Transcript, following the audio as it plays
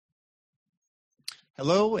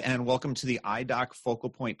Hello, and welcome to the IDOC Focal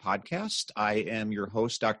Point podcast. I am your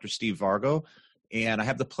host, Dr. Steve Vargo, and I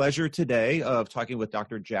have the pleasure today of talking with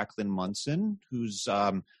Dr. Jaclyn Munson, who's,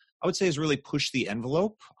 I would say, has really pushed the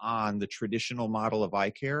envelope on the traditional model of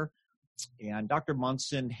eye care. And Dr.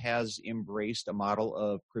 Munson has embraced a model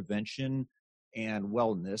of prevention and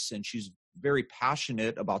wellness, and she's very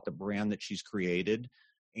passionate about the brand that she's created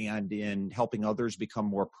and in helping others become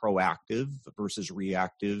more proactive versus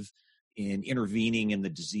reactive in intervening in the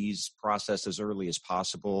disease process as early as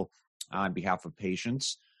possible on behalf of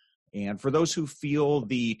patients. And for those who feel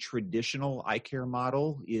the traditional eye care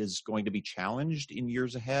model is going to be challenged in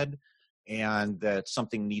years ahead and that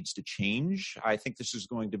something needs to change, I think this is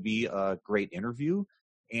going to be a great interview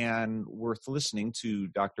and worth listening to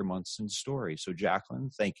Dr. Munson's story. So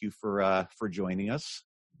Jaclyn, thank you for joining us.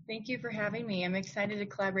 Thank you for having me. I'm excited to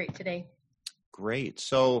collaborate today. Great.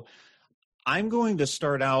 So I'm going to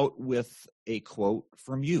start out with a quote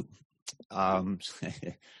from you. On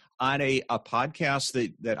a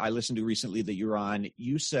podcast that I listened to recently that you're on,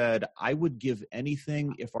 you said, "I would give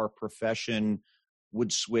anything if our profession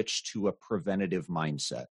would switch to a preventative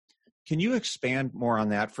mindset." Can you expand more on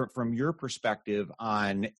that from your perspective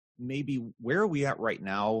on maybe where are we at right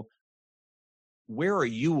now? Where are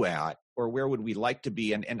you at, or where would we like to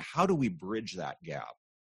be, and how do we bridge that gap?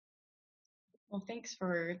 Well, thanks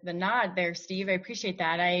for the nod there, Steve. I appreciate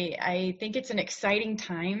that. I think it's an exciting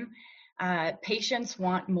time. Patients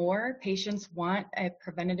want more. Patients want a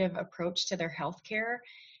preventative approach to their healthcare.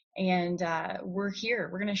 And we're here.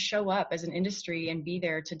 We're going to show up as an industry and be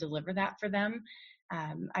there to deliver that for them.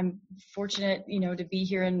 I'm fortunate, to be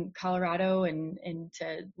here in Colorado and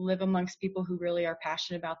to live amongst people who really are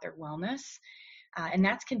passionate about their wellness. And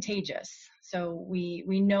that's contagious. So we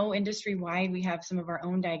know industry-wide we have some of our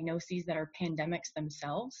own diagnoses that are pandemics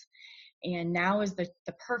themselves. And now is the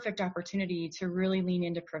perfect opportunity to really lean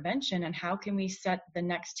into prevention and how can we set the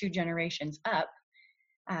next two generations up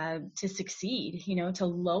to succeed, to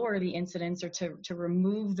lower the incidence or to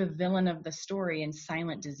remove the villain of the story in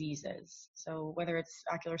silent diseases. So whether it's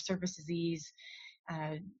ocular surface disease,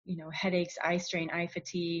 headaches, eye strain, eye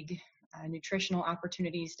fatigue, nutritional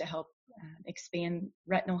opportunities to help expand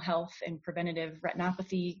retinal health and preventative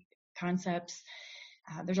retinopathy concepts.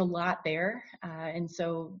 There's a lot there. And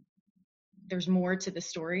so there's more to the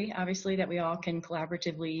story, obviously, that we all can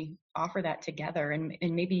collaboratively offer that together and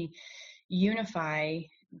maybe unify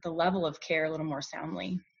the level of care a little more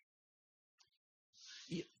soundly.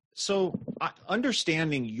 So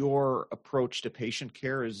understanding your approach to patient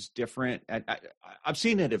care is different. I've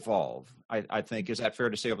seen it evolve. I think, is that fair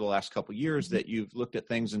to say over the last couple of years that you've looked at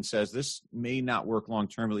things and says, this may not work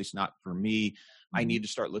long-term, at least not for me. I need to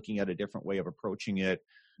start looking at a different way of approaching it.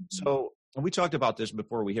 So, and we talked about this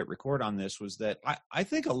before we hit record on this, was that I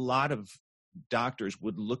think a lot of doctors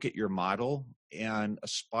would look at your model and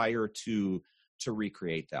aspire to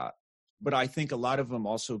recreate that. But I think a lot of them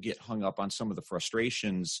also get hung up on some of the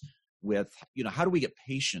frustrations with, how do we get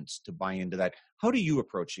patients to buy into that? How do you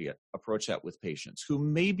approach that with patients who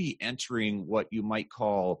may be entering what you might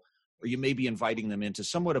call, or you may be inviting them into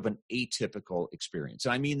somewhat of an atypical experience?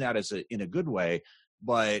 And I mean that in a good way,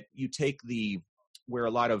 but you take where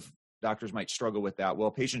a lot of doctors might struggle with that.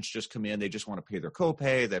 Well, patients just come in, they just want to pay their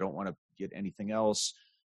copay. They don't want to get anything else.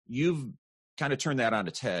 You've kind of turned that on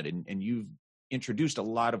its head and you've introduced a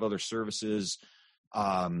lot of other services.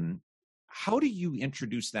 How do you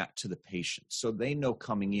introduce that to the patient so they know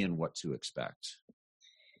coming in what to expect?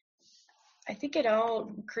 I think it all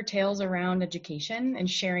curtails around education and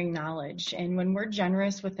sharing knowledge. And when we're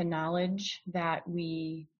generous with the knowledge that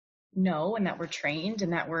we know and that we're trained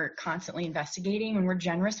and that we're constantly investigating, when we're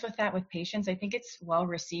generous with that with patients, I think it's well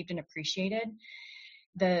received and appreciated.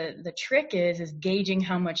 The trick is gauging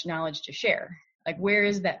how much knowledge to share. Like, where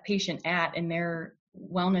is that patient at in their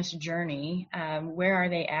wellness journey? Where are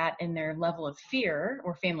they at in their level of fear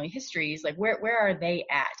or family histories? Like, where are they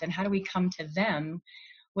at? And how do we come to them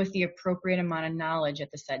with the appropriate amount of knowledge at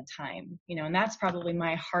the said time? And that's probably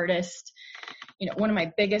my hardest, one of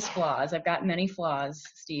my biggest flaws. I've got many flaws,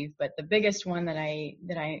 Steve, but the biggest one that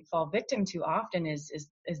I fall victim to often is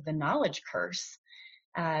the knowledge curse.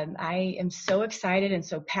 I am so excited and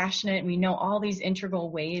so passionate, and we know all these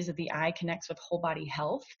integral ways that the eye connects with whole body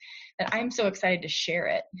health that I'm so excited to share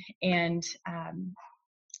it. And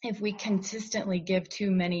if we consistently give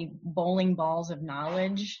too many bowling balls of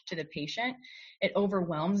knowledge to the patient, it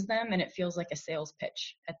overwhelms them and it feels like a sales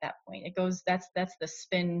pitch at that point. That's the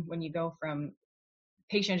spin when you go from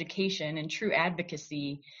patient education and true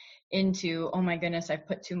advocacy into, oh my goodness, I've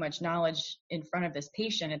put too much knowledge in front of this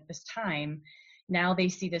patient at this time. now they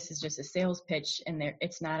see this as just a sales pitch, and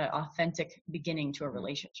it's not an authentic beginning to a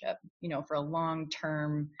relationship, for a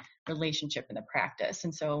long-term relationship in the practice.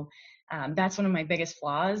 And so that's one of my biggest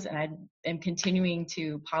flaws, and I am continuing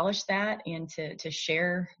to polish that and to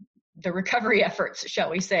share the recovery efforts, shall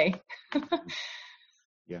we say.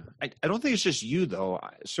 Yeah. I don't think it's just you, though.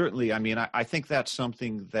 Certainly, I mean, I think that's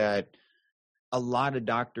something that a lot of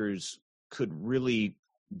doctors could really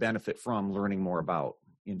benefit from learning more about,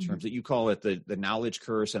 in terms that you call it the knowledge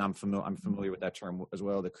curse. And I'm familiar with that term as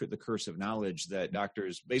well, the curse of knowledge, that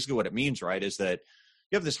doctors, basically what it means, right, is that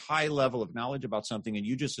you have this high level of knowledge about something and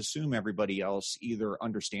you just assume everybody else either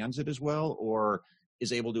understands it as well or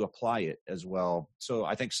is able to apply it as well. So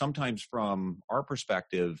I think sometimes from our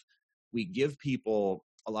perspective, we give people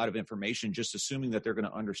a lot of information just assuming that they're going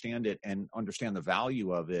to understand it and understand the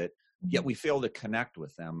value of it, yet we fail to connect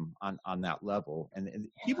with them on that level. And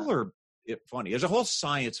people are funny. There's a whole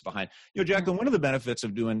science behind, Jaclyn, one of the benefits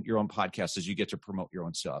of doing your own podcast is you get to promote your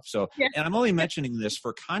own stuff. So, and I'm only mentioning this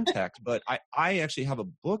for context, but I actually have a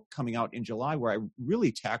book coming out in July where I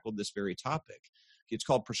really tackled this very topic. It's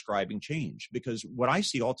called Prescribing Change, because what I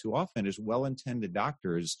see all too often is well-intended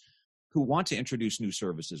doctors who want to introduce new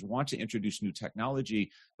services, want to introduce new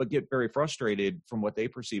technology, but get very frustrated from what they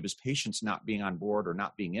perceive as patients not being on board or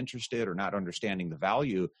not being interested or not understanding the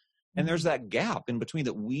value. And there's that gap in between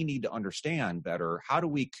that we need to understand better. How do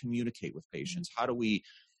we communicate with patients? How do we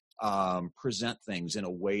present things in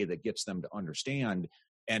a way that gets them to understand?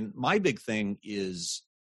 And my big thing is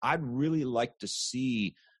I'd really like to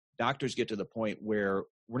see doctors get to the point where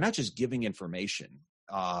we're not just giving information,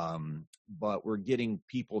 but we're getting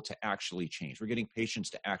people to actually change. We're getting patients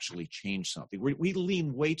to actually change something. We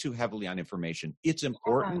lean way too heavily on information. It's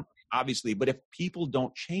important, obviously, but if people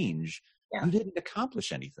don't change, you didn't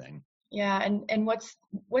accomplish anything. Yeah. And what's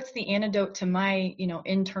the antidote to my,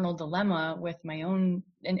 internal dilemma with my own,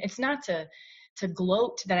 and it's not to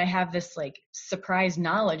gloat that I have this like surprise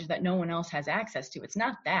knowledge that no one else has access to. It's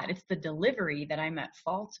not that. It's the delivery that I'm at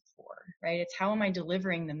fault for, right? It's how am I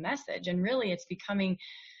delivering the message? And really it's becoming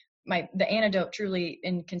the antidote truly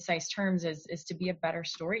in concise terms is to be a better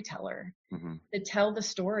storyteller, to tell the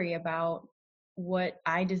story about what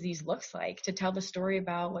eye disease looks like, to tell the story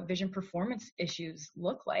about what vision performance issues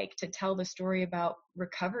look like, to tell the story about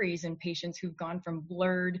recoveries in patients who've gone from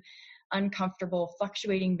blurred, uncomfortable,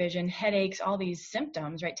 fluctuating vision, headaches, all these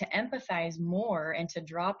symptoms, right? To empathize more and to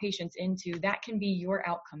draw patients into that can be your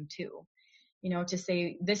outcome too. To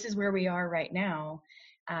say, this is where we are right now.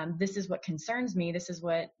 This is what concerns me. This is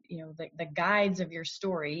what, the guides of your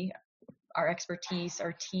story, our expertise,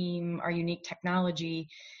 our team, our unique technology,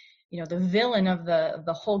 the villain of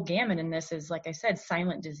the whole gamut in this is, like I said,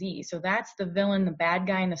 silent disease. So that's the villain, the bad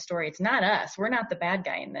guy in the story. It's not us. We're not the bad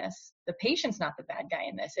guy in this. The patient's not the bad guy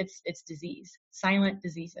in this. It's disease, silent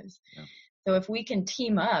diseases. Yeah. So if we can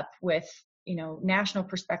team up with, national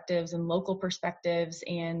perspectives and local perspectives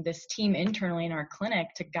and this team internally in our clinic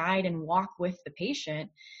to guide and walk with the patient,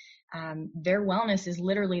 their wellness is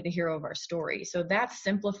literally the hero of our story. So that's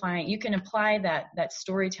simplifying. You can apply that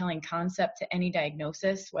storytelling concept to any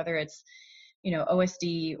diagnosis, whether it's,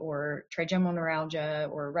 OSD or trigeminal neuralgia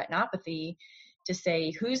or retinopathy, to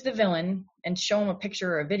say, who's the villain, and show them a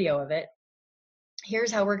picture or a video of it.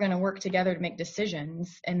 Here's how we're going to work together to make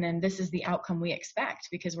decisions. And then this is the outcome we expect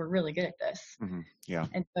because we're really good at this. Yeah.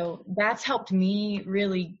 And so that's helped me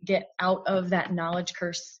really get out of that knowledge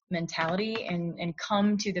curse mentality and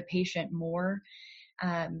come to the patient more.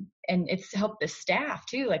 And it's helped the staff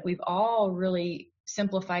too. Like we've all really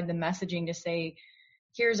simplified the messaging to say,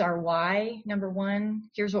 here's our why, number one,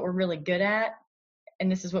 here's what we're really good at.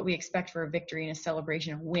 And this is what we expect for a victory and a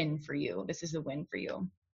celebration, a win for you. This is a win for you.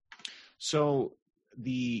 So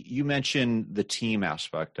you mentioned the team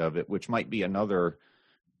aspect of it, which might be another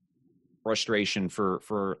frustration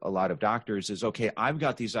for a lot of doctors is, okay, I've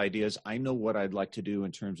got these ideas. I know what I'd like to do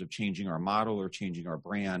in terms of changing our model or changing our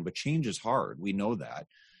brand, but change is hard. We know that.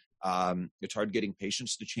 It's hard getting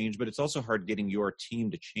patients to change, but it's also hard getting your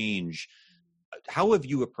team to change. How have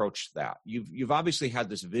you approached that? You've obviously had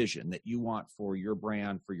this vision that you want for your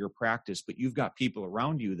brand, for your practice, but you've got people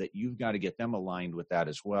around you that you've got to get them aligned with that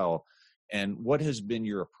as well. And what has been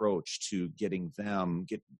your approach to getting them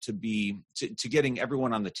to getting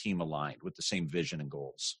everyone on the team aligned with the same vision and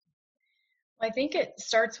goals? Well, I think it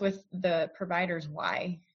starts with the provider's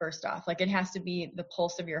why. First off, like it has to be the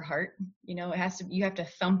pulse of your heart. You have to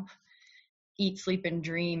thump, eat, sleep, and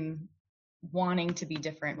dream, wanting to be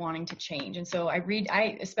different, wanting to change. And so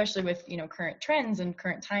I especially with, current trends and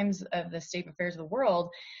current times of the state of affairs of the world,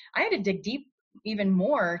 I had to dig deep even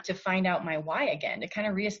more to find out my why again, to kind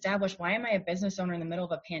of reestablish, why am I a business owner in the middle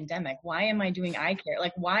of a pandemic? Why am I doing eye care?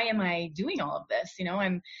 Like, why am I doing all of this?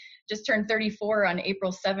 I'm just turned 34 on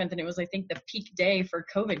April 7th, and it was, I think, the peak day for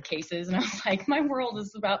COVID cases. And I was like, my world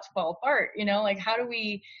is about to fall apart. Like, how do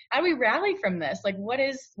we rally from this? Like,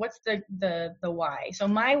 what's the why? So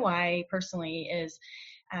my why personally is,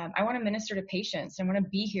 I want to minister to patients. I want to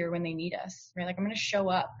be here when they need us, right? Like, I'm going to show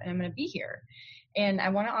up and I'm going to be here. And I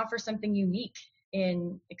want to offer something unique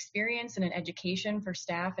in experience and in education for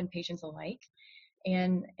staff and patients alike.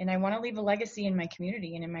 And I want to leave a legacy in my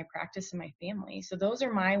community and in my practice and my family. So those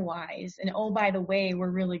are my whys. And oh, by the way,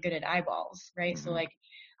 we're really good at eyeballs, right? Mm-hmm. So like,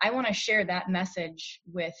 I want to share that message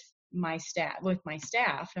with my staff,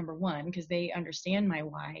 number one, because they understand my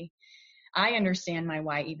why. I understand my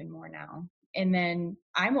why even more now. And then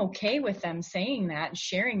I'm okay with them saying that and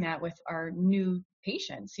sharing that with our new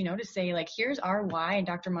patients, to say, like, here's our why and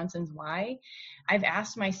Dr. Munson's why. I've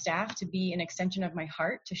asked my staff to be an extension of my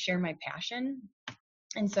heart, to share my passion.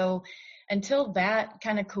 And so until that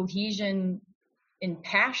kind of cohesion in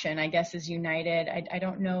passion, I guess, is united, I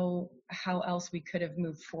don't know how else we could have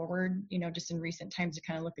moved forward, just in recent times, to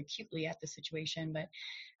kind of look acutely at the situation. But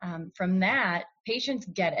from that, patients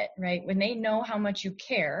get it, right? When they know how much you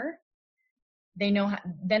care,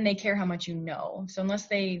 then they care how much you know. So unless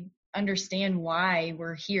they understand why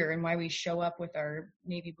we're here and why we show up with our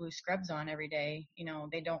navy blue scrubs on every day,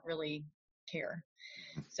 they don't really care.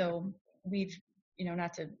 So we've,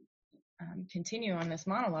 not to continue on this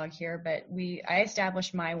monologue here, but I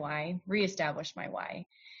established my why, reestablished my why.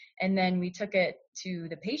 And then we took it to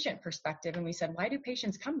the patient perspective, and we said, why do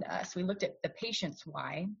patients come to us? We looked at the patient's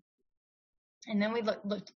why. And then we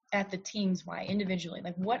looked at the team's why individually.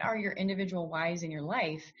 Like, what are your individual whys in your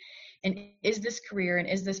life? And is this career and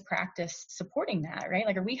is this practice supporting that, right?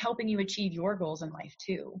 Like, are we helping you achieve your goals in life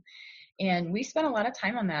too? And we spent a lot of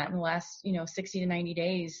time on that in the last, 60 to 90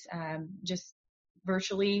 days, just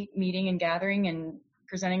virtually meeting and gathering and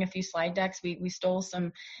presenting a few slide decks. We stole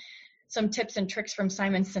some tips and tricks from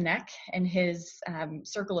Simon Sinek and his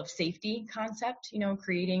circle of safety concept,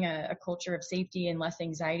 creating a culture of safety and less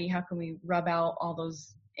anxiety. How can we rub out all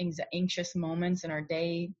those anxious moments in our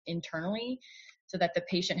day internally so that the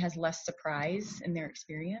patient has less surprise in their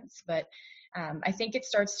experience? But I think it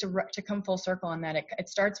starts to come full circle on that. It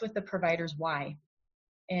starts with the provider's why.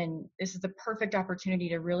 And this is the perfect opportunity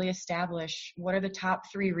to really establish what are the top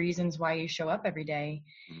 3 reasons why you show up every day,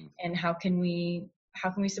 and how can we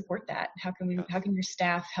support that? How can your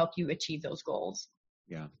staff help you achieve those goals?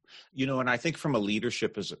 Yeah. And I think from a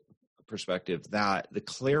leadership perspective, that the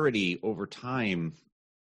clarity over time,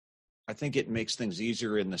 I think it makes things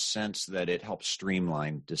easier in the sense that it helps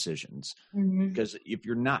streamline decisions. Mm-hmm. Because if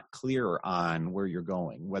you're not clear on where you're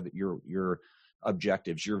going, whether your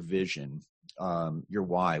objectives, your vision, your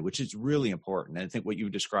why, which is really important. And I think what you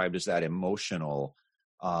described is that emotional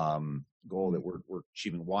goal that we're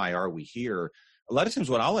achieving. Why are we here? A lot of times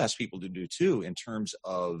what I'll ask people to do too, in terms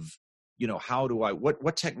of, how do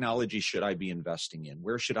what technology should I be investing in?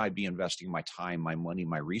 Where should I be investing my time, my money,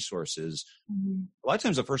 my resources? Mm-hmm. A lot of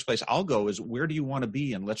times the first place I'll go is, where do you want to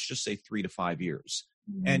be in, let's just say 3 to 5 years?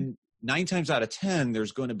 Mm-hmm. And 9 times out of 10,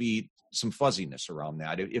 there's going to be some fuzziness around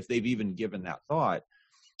that, if they've even given that thought.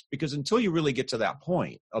 Because until you really get to that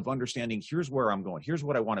point of understanding, here's where I'm going, here's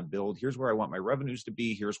what I want to build, here's where I want my revenues to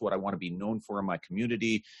be, here's what I want to be known for in my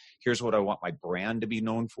community, here's what I want my brand to be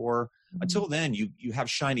known for. Mm-hmm. Until then, you have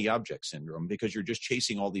shiny object syndrome, because you're just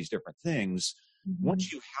chasing all these different things. Mm-hmm.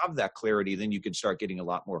 Once you have that clarity, then you can start getting a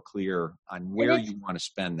lot more clear on where you want to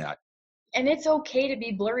spend that. And it's okay to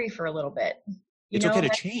be blurry for a litut bit. It's okay to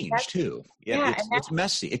change too. Yeah, it's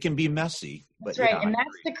messy. It can be messy. That's right. And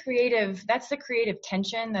that's the creative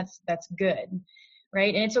tension. That's good.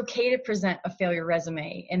 Right. And it's okay to present a failure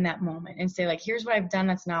resume in that moment and say, like, here's what I've done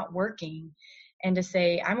that's not working. And to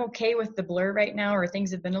say, I'm okay with the blur right now, or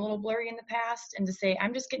things have been a little blurry in the past. And to say,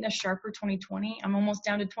 I'm just getting a sharper 2020. I'm almost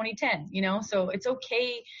down to 2010, so it's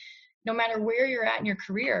okay. No matter where you're at in your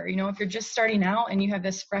career, if you're just starting out and you have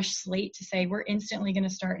this fresh slate to say, we're instantly going to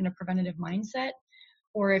start in a preventative mindset.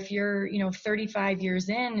 Or if you're, 35 years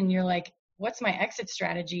in and you're like, what's my exit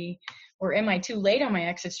strategy? Or am I too late on my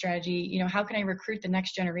exit strategy? How can I recruit the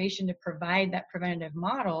next generation to provide that preventative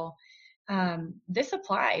model? This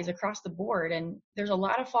applies across the board. And there's a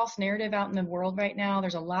lot of false narrative out in the world right now.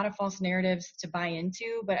 There's a lot of false narratives to buy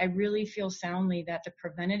into, but I really feel soundly that the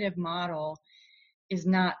preventative model is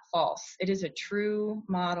not false. It is a true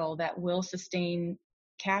model that will sustain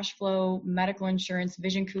cash flow, medical insurance,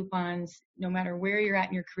 vision coupons, no matter where you're at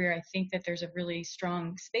in your career. I think that there's a really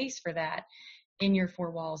strong space for that in your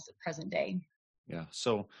 4 walls at present day. Yeah.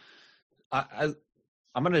 So I'm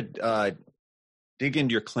going to dig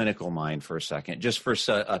into your clinical mind for a second, just for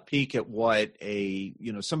a peek at what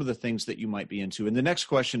some of the things that you might be into. And the next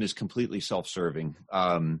question is completely self-serving.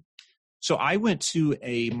 So I went to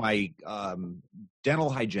my dental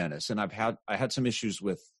hygienist, and I had some issues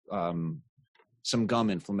with some gum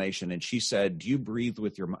inflammation, and she said, do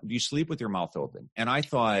you sleep with your mouth open? And I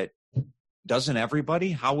thought, doesn't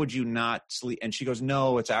everybody? How would you not sleep? And she goes,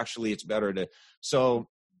 no, it's better to. So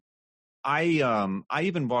I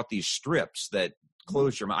even bought these strips that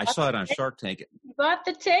close your mouth. I saw it on Shark Tank. You bought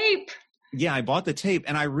the tape. Yeah, I bought the tape,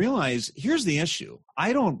 and I realized here's the issue.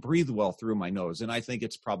 I don't breathe well through my nose, and I think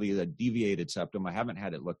it's probably a deviated septum. I haven't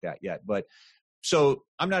had it looked at yet, but so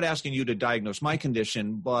I'm not asking you to diagnose my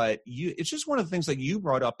condition, but it's just one of the things that you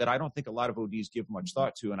brought up that I don't think a lot of ODs give much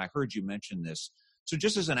thought to, and I heard you mention this. So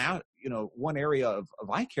just as one area of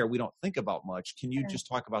eye care we don't think about much, can you just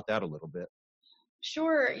talk about that a little bit?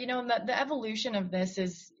 Sure. The evolution of this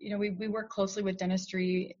is, we work closely with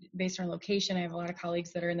dentistry based on location. I have a lot of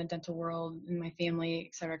colleagues that are in the dental world in my family,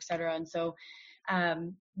 et cetera, et cetera. And so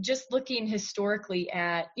just looking historically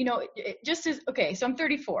at, so I'm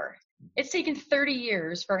 34. It's taken 30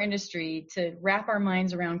 years for our industry to wrap our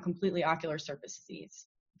minds around completely ocular surface disease.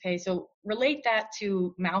 Okay, so relate that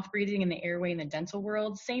to mouth breathing in the airway in the dental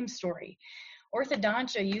world, same story.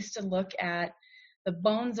 Orthodontia used to look at the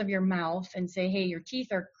bones of your mouth and say, hey, your teeth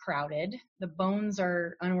are crowded. The bones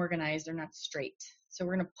are unorganized. They're not straight. So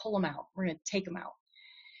we're going to pull them out. We're going to take them out.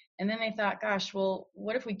 And then they thought, gosh, well,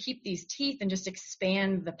 what if we keep these teeth and just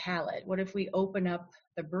expand the palate? What if we open up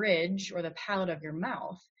the bridge or the palate of your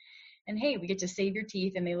mouth? And hey, we get to save your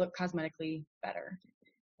teeth and they look cosmetically better.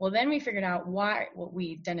 Well, then we figured out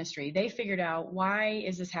they figured out why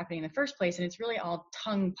is this happening in the first place? And it's really all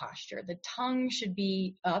tongue posture. The tongue should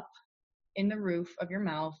be up in the roof of your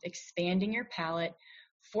mouth, expanding your palate,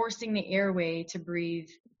 forcing the airway to breathe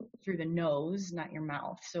through the nose, not your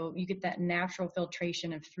mouth. So you get that natural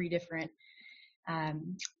filtration of 3 different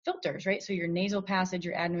filters, right? So your nasal passage,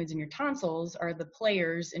 your adenoids, and your tonsils are the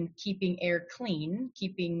players in keeping air clean,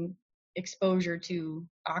 keeping exposure to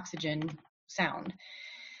oxygen sound.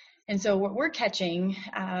 And so what we're catching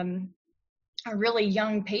are really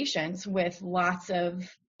young patients with lots of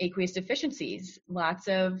aqueous deficiencies, lots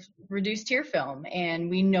of reduced tear film, and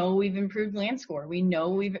we know we've improved land score. We know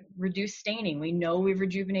we've reduced staining. We know we've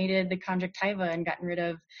rejuvenated the conjunctiva and gotten rid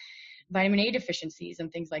of vitamin A deficiencies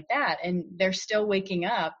and things like that. And they're still waking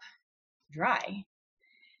up dry.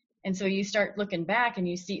 And so you start looking back and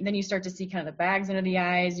you start to see kind of the bags under the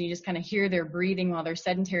eyes, and you just kind of hear their breathing while they're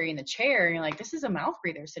sedentary in the chair. And you're like, this is a mouth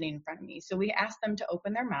breather sitting in front of me. So we ask them to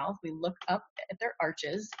open their mouth. We look up at their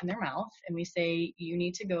arches in their mouth and we say, you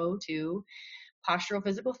need to go to postural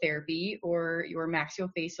physical therapy or your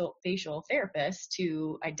maxillofacial therapist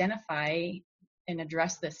to identify and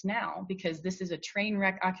address this now, because this is a train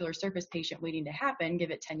wreck ocular surface patient waiting to happen.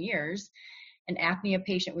 Give it 10 years. An apnea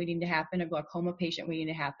patient waiting to happen, a glaucoma patient waiting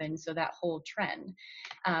to happen. So that whole trend.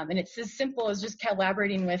 And it's as simple as just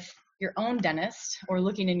collaborating with your own dentist or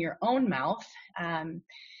looking in your own mouth.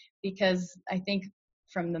 Because I think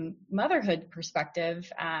from the motherhood perspective,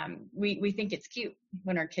 we think it's cute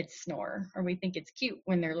when our kids snore, or we think it's cute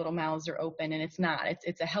when their little mouths are open, and it's not.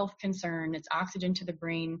 It's a health concern. It's oxygen to the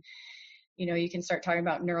brain. You can start talking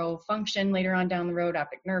about neural function later on down the road,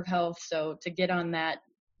 optic nerve health. So to get on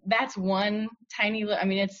that's one tiny,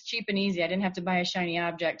 it's cheap and easy. I didn't have to buy a shiny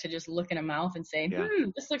object to just look in a mouth and say,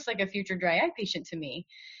 this looks like a future dry eye patient to me.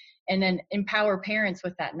 And then empower parents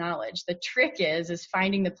with that knowledge. The trick is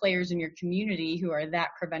finding the players in your community who are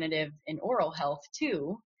that preventative in oral health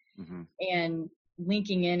too, and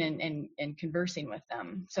linking in and conversing with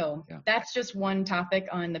them. So that's just one topic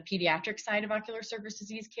on the pediatric side of ocular surface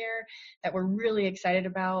disease care that we're really excited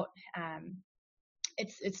about.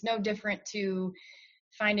 It's no different to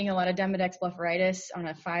finding a lot of Demodex blepharitis on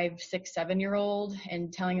a 5, 6, 7-year-old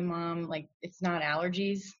and telling a mom, like, it's not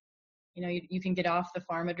allergies. You can get off the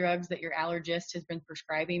pharma drugs that your allergist has been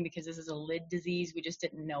prescribing because this is a lid disease. We just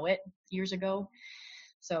didn't know it years ago.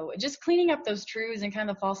 So just cleaning up those truths and kind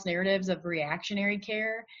of the false narratives of reactionary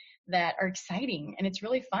care that are exciting, and it's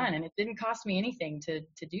really fun, and it didn't cost me anything to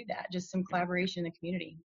do that, just some collaboration in the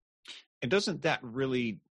community. And doesn't that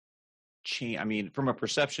really change, from a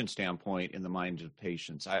perception standpoint in the minds of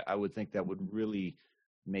patients, I would think that would really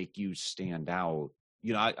make you stand out.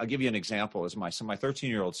 I'll give you an example. As my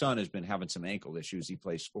 13-year-old son has been having some ankle issues. He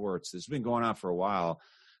plays sports. This has been going on for a while.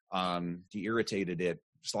 He irritated it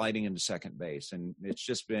sliding into second base, and it's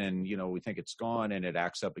just been, we think it's gone and it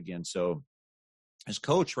acts up again. So his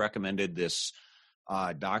coach recommended this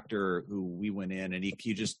doctor who we went in, and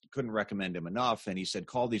he just couldn't recommend him enough. And he said,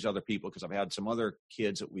 call these other people, because I've had some other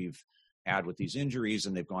kids that we've had with these injuries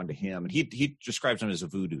and they've gone to him. And he describes him as a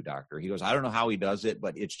voodoo doctor. He goes, I don't know how he does it,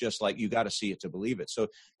 but it's just like, you got to see it to believe it. So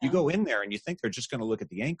you go in there and you think they're just going to look at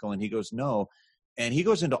the ankle, and he goes, no. And he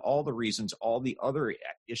goes into all the reasons, all the other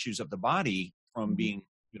issues of the body, from being,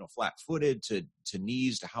 flat-footed to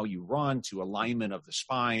knees, to how you run, to alignment of the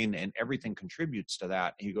spine, and everything contributes to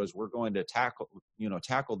that. He goes, we're going to tackle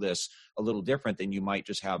this a little different than you might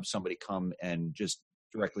just have somebody come and just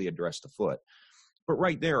directly address the foot. But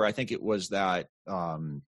right there, I think it was that,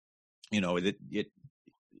 it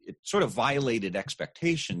sort of violated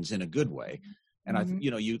expectations in a good way. And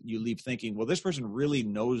you leave thinking, well, this person really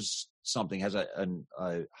knows something, has a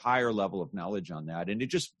higher level of knowledge on that. And it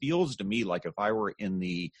just feels to me like if I were in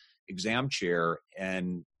the exam chair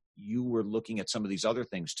and you were looking at some of these other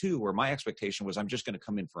things too, where my expectation was I'm just going to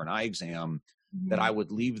come in for an eye exam, that I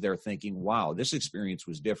would leave there thinking, wow, this experience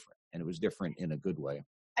was different, and it was different in a good way.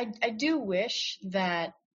 I do wish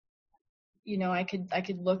that, I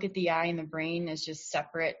could look at the eye and the brain as just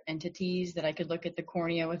separate entities, that I could look at the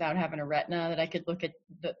cornea without having a retina, that I could look at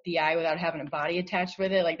the eye without having a body attached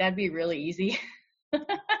with it. Like, that'd be really easy.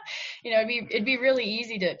 It'd be really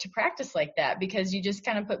easy to practice like that, because you just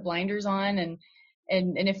kind of put blinders on, and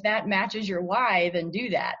if that matches your why, then do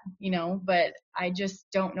that, but I just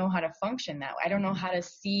don't know how to function that way. I don't know how to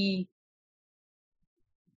see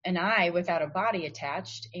an eye without a body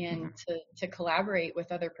attached, and to collaborate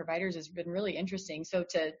with other providers has been really interesting. So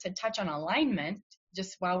to touch on alignment,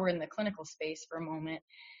 just while we're in the clinical space for a moment,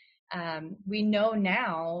 we know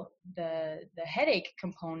now the headache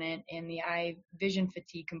component and the eye vision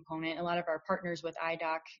fatigue component. A lot of our partners with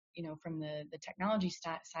IDOC, from the technology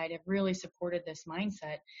side, have really supported this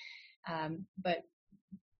mindset. But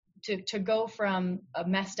to go from a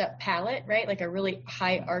messed up palate, right, like a really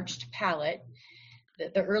high arched palate,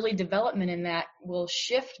 the early development in that will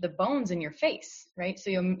shift the bones in your face, right? So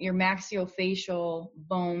your maxillofacial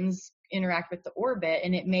bones interact with the orbit,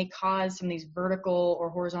 and it may cause some of these vertical or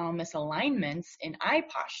horizontal misalignments in eye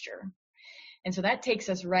posture. And so that takes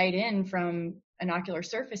us right in from an ocular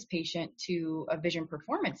surface patient to a vision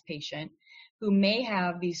performance patient who may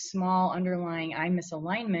have these small underlying eye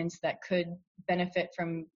misalignments that could benefit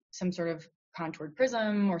from some sort of contoured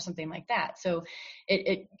prism or something like that. So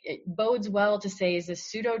it bodes well to say, is this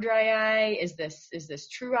pseudo dry eye? Is this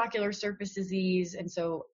true ocular surface disease? And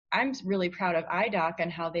so I'm really proud of IDOC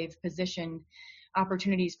and how they've positioned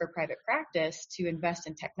opportunities for private practice to invest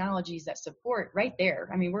in technologies that support right there.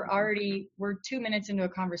 I mean, we're 2 minutes into a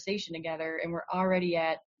conversation together, and we're already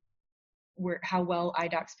at how well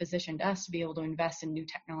IDOC's positioned us to be able to invest in new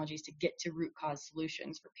technologies to get to root cause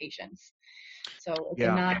solutions for patients. So it's a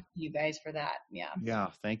nod to you guys for that. Yeah,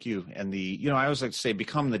 thank you. And I always like to say,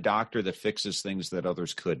 become the doctor that fixes things that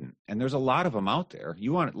others couldn't. And there's a lot of them out there.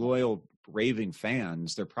 You want loyal, raving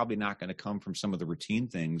fans, they're probably not going to come from some of the routine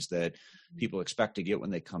things that people expect to get when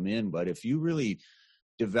they come in. But if you really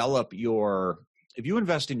if you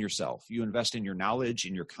invest in yourself, you invest in your knowledge,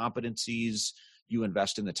 in your competencies, you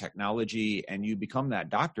invest in the technology, and you become that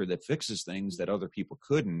doctor that fixes things that other people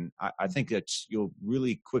couldn't, I think that you'll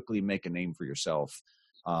really quickly make a name for yourself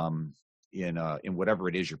in whatever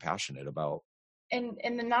it is you're passionate about. And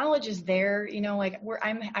the knowledge is there,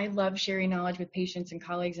 I love sharing knowledge with patients and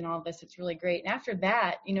colleagues and all of this. It's really great. And after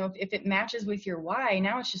that, if it matches with your why,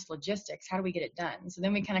 now it's just logistics. How do we get it done? So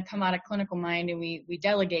then we kind of come out of clinical mind, and we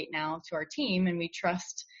delegate now to our team, and we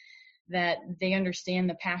trust that they understand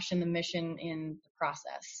the passion, the mission in the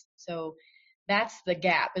process. So that's the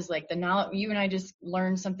gap, is like the knowledge. You and I just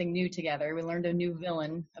learned something new together. We learned a new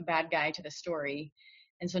villain, a bad guy to the story.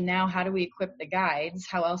 And so now how do we equip the guides?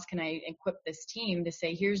 How else can I equip this team to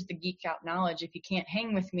say, here's the geek out knowledge. If you can't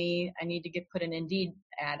hang with me, I need to put an Indeed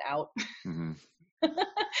ad out.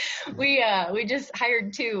 We just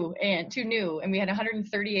hired two new, and we had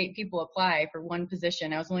 138 people apply for one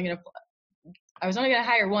position. I was only going to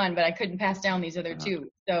hire one, but I couldn't pass down these other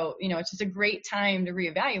two. So, it's just a great time to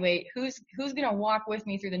reevaluate who's going to walk with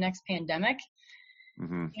me through the next pandemic.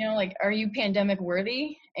 Are you pandemic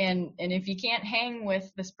worthy? And if you can't hang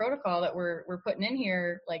with this protocol that we're putting in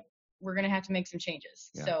here, we're going to have to make some changes.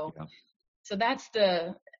 So that's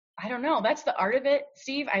that's the art of it,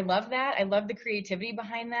 Steve. I love that. I love the creativity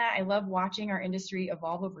behind that. I love watching our industry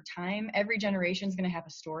evolve over time. Every generation is going to have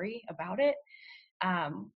a story about it.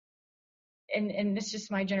 And it's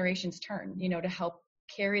just my generation's turn, to help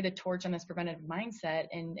carry the torch on this preventative mindset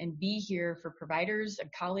and be here for providers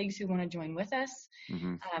and colleagues who want to join with us,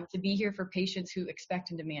 to be here for patients who expect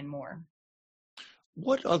and demand more.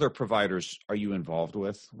 What other providers are you involved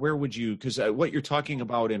with? Where would you, because what you're talking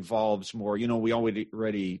about involves more, we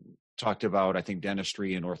already talked about, I think,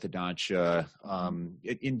 dentistry and orthodontia.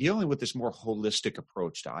 In dealing with this more holistic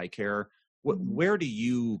approach to eye care, where do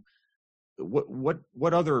you,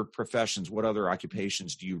 what other professions, what other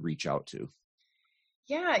occupations do you reach out to?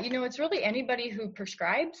 Yeah, it's really anybody who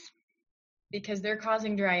prescribes because they're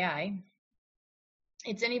causing dry eye.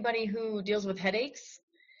 It's anybody who deals with headaches.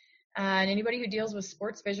 And anybody who deals with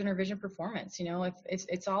sports vision or vision performance, if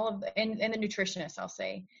it's all of and the nutritionists, I'll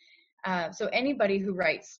say. So anybody who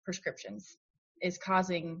writes prescriptions is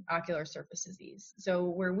causing ocular surface disease. So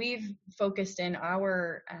where we've focused in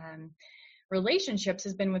our relationships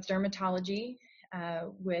has been with dermatology,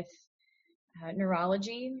 with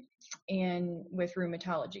neurology, and with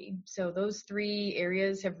rheumatology. So those three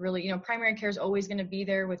areas have really, primary care is always going to be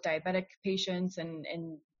there with diabetic patients and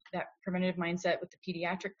that preventative mindset with the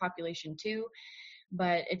pediatric population too.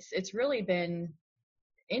 But it's really been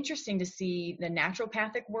interesting to see the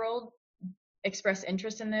naturopathic world express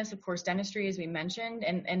interest in this. Of course, dentistry, as we mentioned,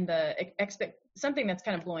 and something that's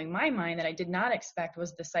kind of blowing my mind that I did not expect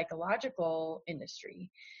was the psychological industry.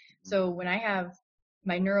 So when I have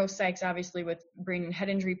my neuropsychs, obviously with brain and head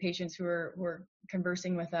injury patients who are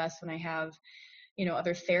conversing with us, when I have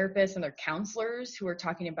other therapists and their counselors who are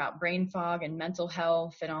talking about brain fog and mental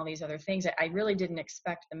health and all these other things. I really didn't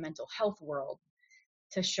expect the mental health world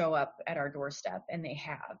to show up at our doorstep, and they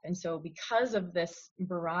have. And so because of this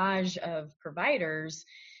barrage of providers,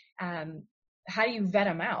 how do you vet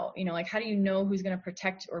them out? How do you know who's going to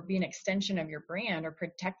protect or be an extension of your brand or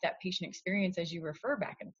protect that patient experience as you refer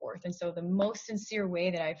back and forth? And so the most sincere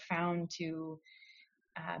way that I've found to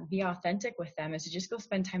be authentic with them is to just go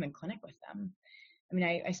spend time in clinic with them. I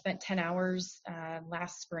mean, I spent 10 hours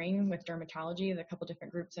last spring with dermatology with a couple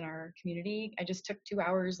different groups in our community. I just took 2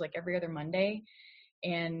 hours like every other Monday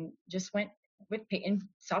and just went and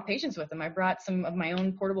saw patients with them. I brought some of my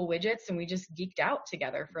own portable widgets and we just geeked out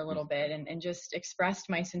together for a little bit and just expressed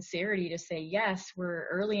my sincerity to say, yes, we're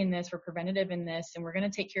early in this, we're preventative in this, and we're going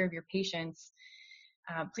to take care of your patients.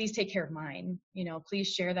 Please take care of mine. Please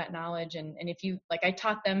share that knowledge. And if you, I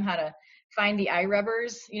taught them how to find the eye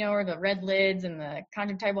rubbers, or the red lids and the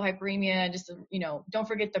conjunctival hyperemia, just, don't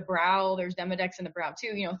forget the brow. There's Demodex in the brow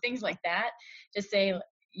too, things like that. Just say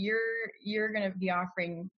you're going to be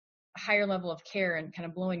offering a higher level of care and kind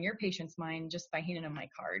of blowing your patient's mind just by handing them my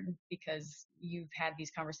card because you've had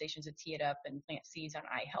these conversations to tee it up and plant seeds on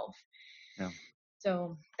eye health. Yeah.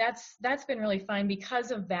 So that's been really fun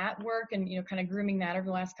because of that work and, kind of grooming that over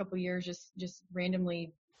the last couple of years, just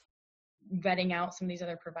randomly vetting out some of these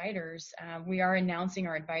other providers. We are announcing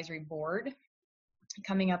our advisory board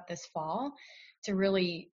coming up this fall to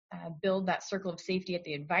really build that circle of safety at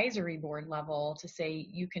the advisory board level to say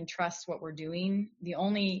you can trust what we're doing. The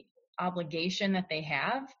only obligation that they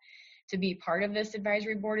have to be part of this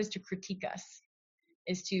advisory board is to critique us,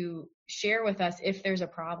 is to share with us if there's a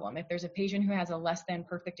problem. If there's a patient who has a less than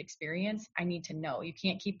perfect experience, I need to know. You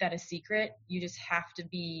can't keep that a secret. You just have to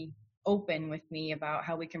be open with me about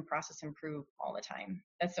how we can process improve all the time.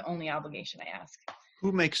 That's the only obligation I ask.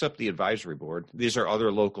 Who makes up the advisory board? These are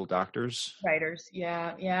other local doctors? Writers,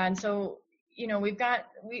 yeah. And so,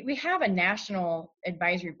 we have a national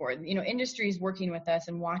advisory board. Industry is working with us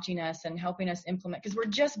and watching us and helping us implement, because we're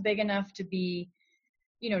just big enough to be,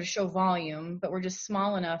 to show volume, but we're just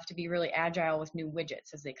small enough to be really agile with new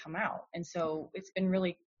widgets as they come out. And so it's been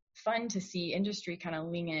really fun to see industry kind of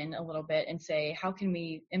lean in a little bit and say, how can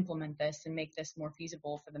we implement this and make this more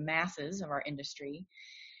feasible for the masses of our industry?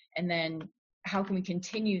 And then how can we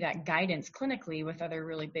continue that guidance clinically with other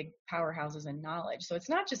really big powerhouses and knowledge? So it's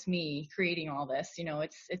not just me creating all this,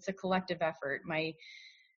 it's a collective effort. My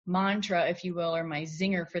mantra, if you will, or my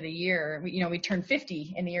zinger for the year, we turned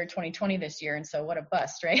 50 in the year 2020 this year. And so what a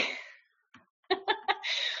bust, right?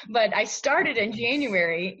 But I started in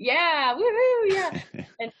January. Yeah. Woohoo. Yeah.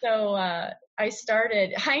 And so I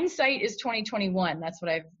started, hindsight is 2021. That's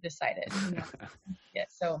what I've decided. Yeah.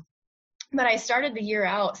 So, but I started the year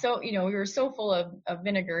out. So, we were so full of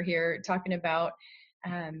vinegar here talking about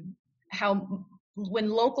how when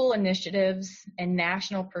local initiatives and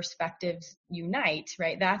national perspectives unite,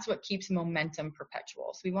 right, that's what keeps momentum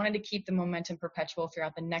perpetual. So we wanted to keep the momentum perpetual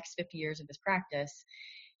throughout the next 50 years of this practice.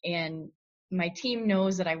 And my team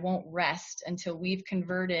knows that I won't rest until we've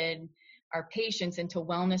converted our patients into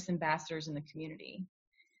wellness ambassadors in the community.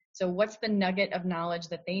 So what's the nugget of knowledge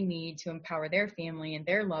that they need to empower their family and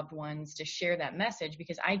their loved ones to share that message?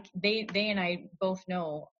 Because they and I both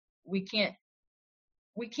know we can't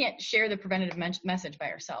share the preventative message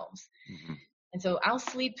by ourselves. Mm-hmm. And so I'll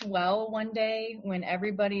sleep well one day when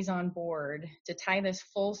everybody's on board. To tie this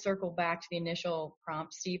full circle back to the initial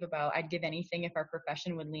prompt, Steve, about I'd give anything if our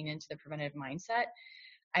profession would lean into the preventative mindset.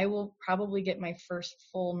 I will probably get my first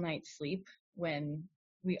full night's sleep when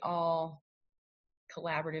we all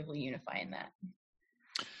collaboratively unify in that.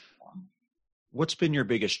 What's been your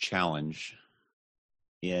biggest challenge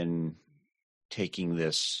in taking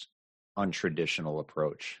this untraditional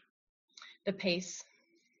approach? The pace.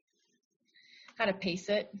 How to pace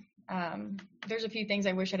it. There's a few things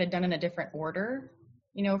I wish I had done in a different order.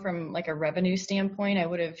 From like a revenue standpoint, I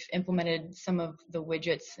would have implemented some of the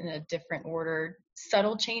widgets in a different order.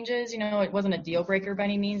 Subtle changes, it wasn't a deal breaker by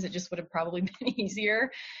any means. It just would have probably been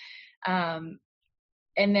easier. And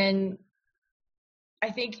then I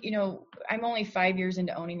think, I'm only 5 years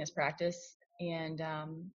into owning this practice. And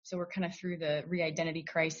so we're kind of through the re-identity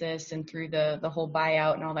crisis and through the whole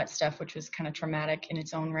buyout and all that stuff, which was kind of traumatic in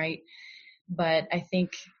its own right. But I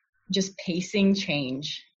think just pacing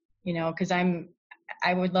change, because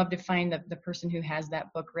I would love to find the person who has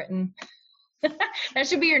that book written. That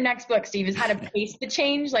should be your next book, Steve, is how to pace the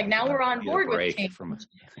change. Like now we're on board with change.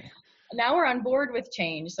 Now we're on board with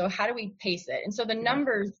change. So how do we pace it? And so the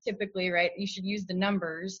numbers typically, right, you should use the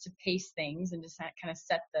numbers to pace things and just kind of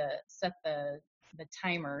set the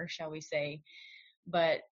timer, shall we say.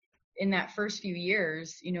 But in that first few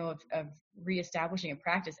years, of reestablishing a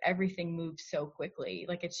practice, everything moves so quickly.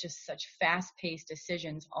 Like it's just such fast-paced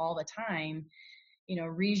decisions all the time.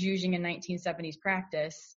 Reusing a 1970s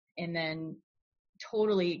practice and then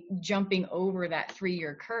totally jumping over that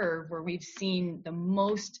 3-year curve where we've seen the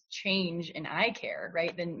most change in eye care,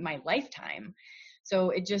 right, than my lifetime.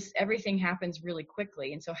 So everything happens really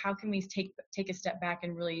quickly. And so how can we take a step back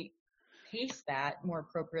and really pace that more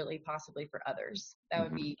appropriately, possibly for others?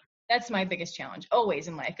 That's my biggest challenge always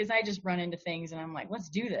in life, because I just run into things and I'm like, let's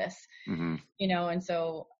do this, and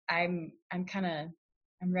so I'm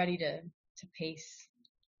ready to pace.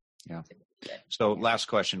 Yeah. So last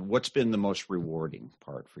question, what's been the most rewarding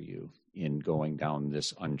part for you in going down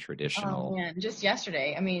this untraditional? Oh man, just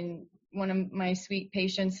yesterday. I mean, one of my sweet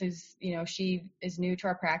patients is, she is new to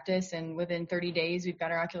our practice, and within 30 days, we've got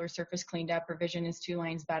her ocular surface cleaned up. Her vision is 2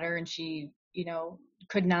 lines better. And she,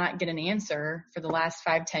 could not get an answer for the last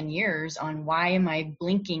 5-10 years on why am I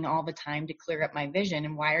blinking all the time to clear up my vision?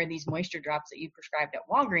 And why are these moisture drops that you prescribed at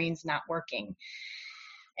Walgreens not working?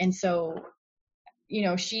 And so,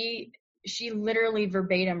 she literally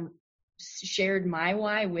verbatim shared my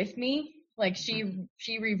why with me. Like she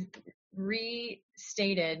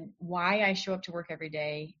restated why I show up to work every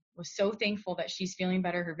day, was so thankful that she's feeling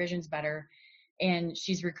better, her vision's better, and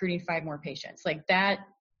she's recruiting 5 more patients. Like that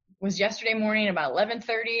was yesterday morning about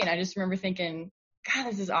 11:30. And I just remember thinking, God,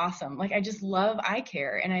 this is awesome. Like I just love eye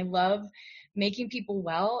care and I love making people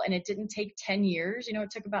well. And it didn't take 10 years.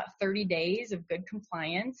 It took about 30 days of good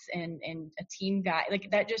compliance and a team guide.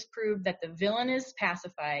 Like that just proved that the villain is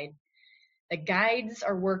pacified, the guides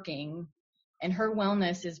are working, and her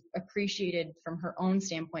wellness is appreciated from her own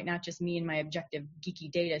standpoint, not just me and my objective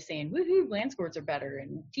geeky data saying, woohoo, land scores are better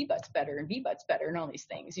and T-but's better and B-but's better and all these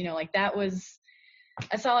things, like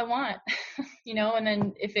that's all I want, and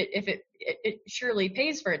then if it surely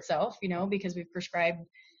pays for itself, because we've prescribed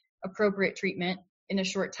appropriate treatment in a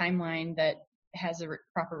short timeline that has a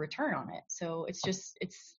proper return on it. So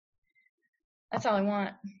that's all I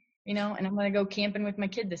want, and I'm going to go camping with my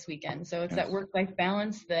kid this weekend. So it's that work-life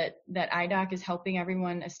balance that IDOC is helping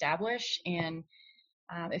everyone establish. And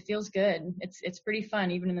it feels good. It's pretty fun,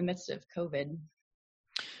 even in the midst of COVID.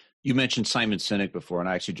 You mentioned Simon Sinek before, and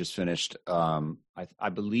I actually just finished, I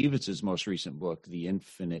believe it's his most recent book, The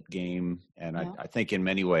Infinite Game. And I think in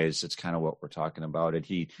many ways, it's kind of what we're talking about.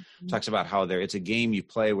 He talks about how it's a game you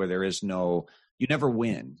play where you never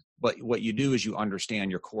win. But what you do is you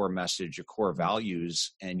understand your core message, your core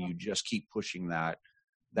values, and you just keep pushing that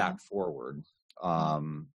forward.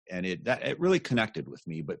 And it really connected with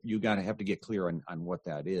me, but you have to get clear on what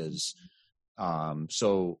that is.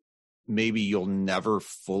 So maybe you'll never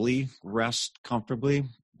fully rest comfortably.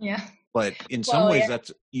 Yeah. But in some ways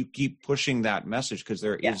that's, you keep pushing that message because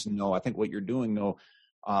there is I think what you're doing,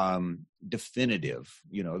 definitive,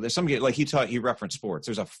 there's some, like he referenced sports.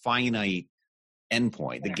 There's a finite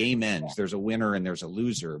endpoint. The game ends. There's a winner and there's a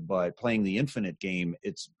loser, but playing the infinite game,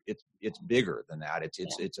 it's bigger than that.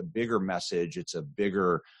 It's a bigger message. It's a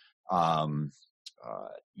bigger,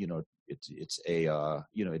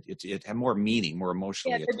 it had more meaning, more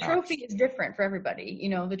emotionally attached. The trophy is different for everybody.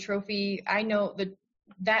 The trophy, I know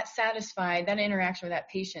that interaction with that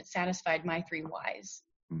patient satisfied my 3 whys.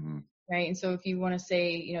 Mm-hmm. right? And so if you want to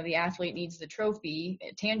say, you know, the athlete needs the trophy,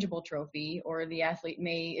 a tangible trophy, or the athlete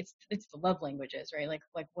it's the love languages, right? Like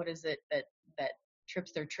what is it that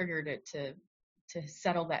trips their trigger to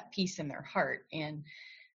settle that peace in their heart? And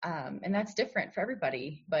that's different for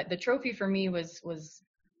everybody. But the trophy for me was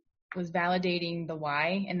validating the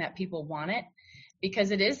why and that people want it,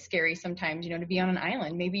 because it is scary sometimes, you know, to be on an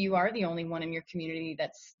island. Maybe you are the only one in your community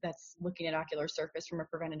that's looking at ocular surface from a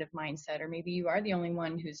preventative mindset, or maybe you are the only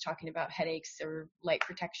one who's talking about headaches or light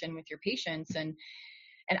protection with your patients. And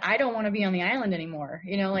I don't want to be on the island anymore.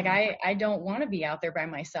 You know, like I don't want to be out there by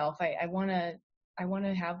myself. I want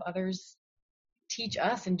to have others teach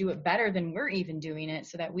us and do it better than we're even doing it,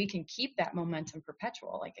 so that we can keep that momentum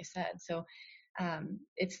perpetual, like I said. So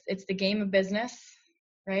it's the game of business,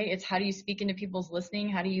 right? It's how do you speak into people's listening?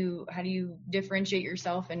 How do you differentiate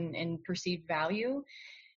yourself and perceive value,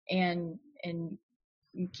 and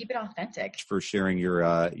keep it authentic. For sharing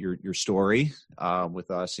your story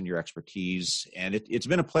with us and your expertise. And it's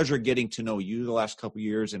been a pleasure getting to know you the last couple of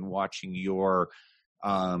years and watching your,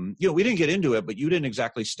 we didn't get into it, but you didn't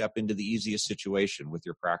exactly step into the easiest situation with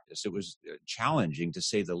your practice. It was challenging, to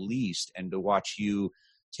say the least, and to watch you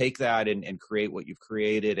take that and create what you've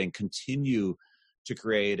created and continue to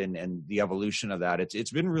create and the evolution of that.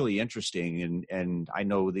 It's been really interesting. And I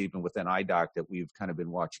know that even within IDOC that we've kind of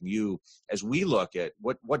been watching you as we look at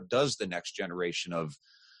what does the next generation of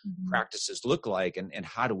practices look like, and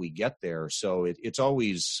how do we get there? So it's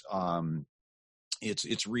always,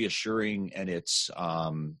 it's reassuring, and it's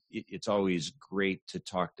always great to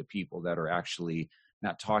talk to people that are actually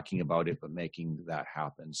not talking about it, but making that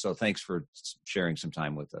happen. So thanks for sharing some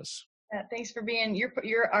time with us. Thanks for being,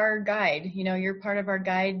 you're our guide. You know, you're part of our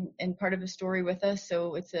guide and part of the story with us.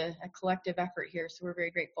 So it's a collective effort here. So we're very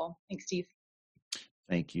grateful. Thanks, Steve.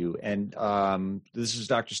 Thank you. And this is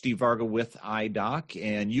Dr. Steve Vargo with IDOC.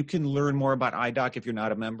 And you can learn more about IDOC if you're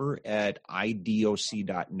not a member at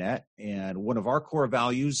idoc.net. And one of our core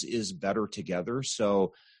values is better together.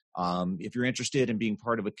 So if you're interested in being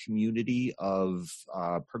part of a community of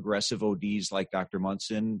progressive ODs like Dr.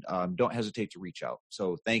 Munson, don't hesitate to reach out.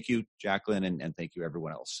 So thank you, Jaclyn, and thank you,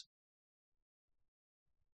 everyone else.